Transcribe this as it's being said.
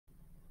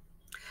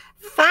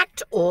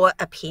or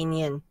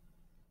opinion.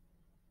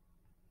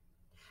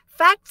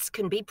 Facts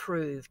can be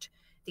proved.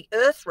 The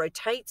Earth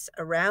rotates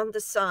around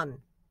the sun.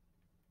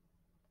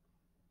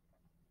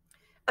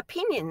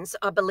 Opinions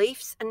are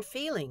beliefs and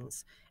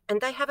feelings,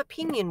 and they have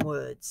opinion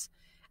words.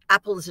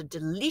 Apples are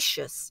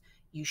delicious.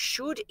 You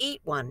should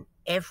eat one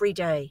every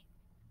day.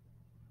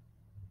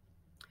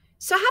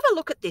 So have a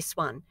look at this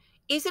one.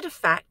 Is it a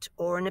fact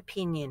or an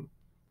opinion?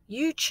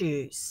 You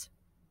choose.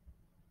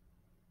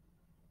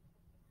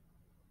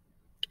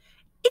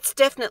 It's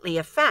definitely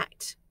a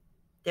fact.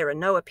 There are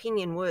no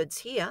opinion words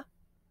here.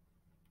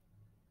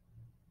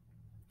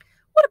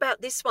 What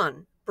about this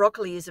one?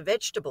 Broccoli is a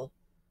vegetable.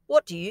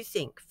 What do you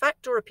think?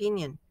 Fact or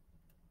opinion?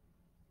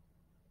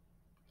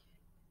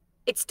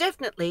 It's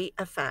definitely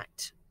a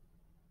fact.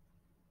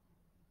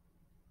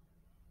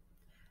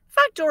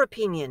 Fact or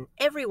opinion?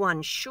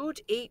 Everyone should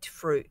eat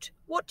fruit.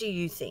 What do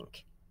you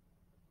think?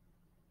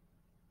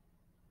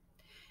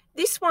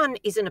 This one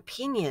is an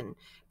opinion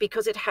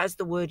because it has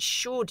the word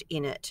should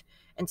in it,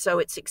 and so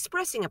it's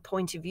expressing a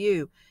point of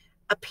view.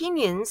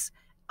 Opinions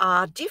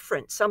are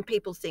different. Some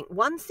people think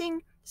one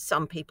thing,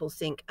 some people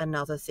think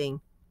another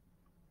thing.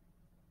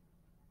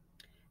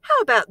 How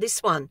about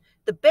this one?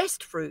 The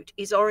best fruit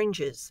is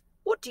oranges.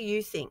 What do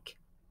you think?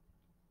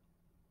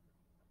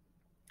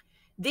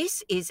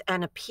 This is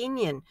an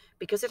opinion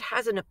because it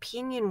has an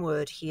opinion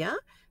word here,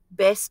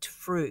 best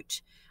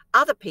fruit.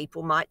 Other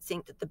people might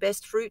think that the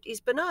best fruit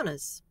is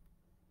bananas.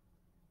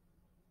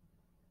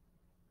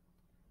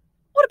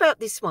 What about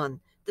this one?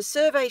 The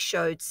survey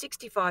showed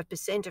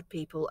 65% of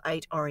people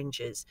ate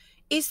oranges.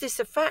 Is this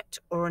a fact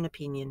or an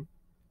opinion?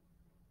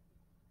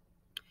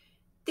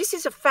 This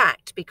is a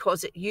fact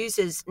because it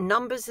uses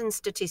numbers and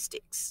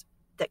statistics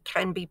that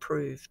can be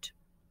proved.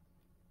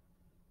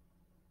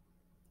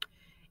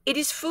 It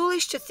is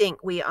foolish to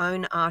think we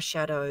own our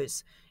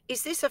shadows.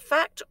 Is this a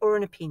fact or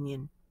an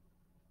opinion?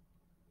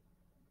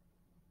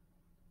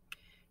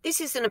 This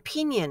is an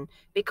opinion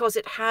because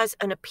it has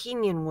an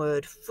opinion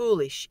word,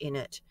 foolish, in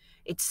it.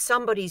 It's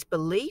somebody's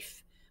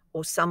belief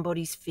or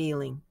somebody's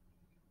feeling.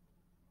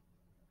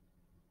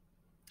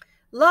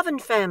 Love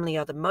and family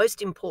are the most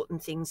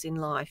important things in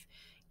life.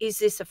 Is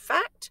this a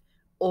fact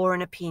or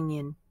an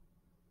opinion?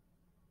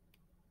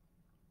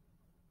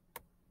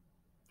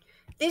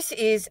 This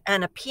is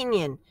an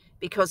opinion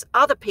because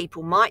other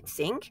people might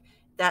think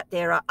that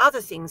there are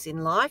other things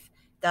in life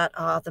that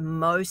are the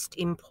most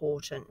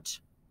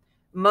important.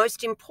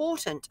 Most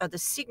important are the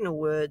signal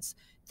words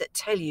that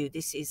tell you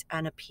this is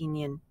an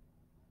opinion.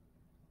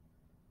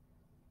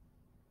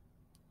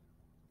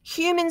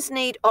 Humans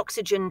need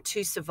oxygen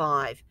to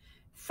survive.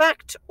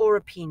 Fact or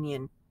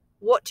opinion?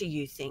 What do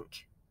you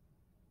think?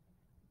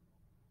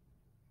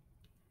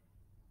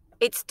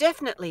 It's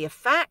definitely a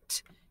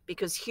fact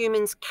because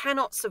humans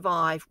cannot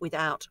survive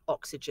without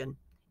oxygen.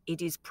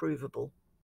 It is provable.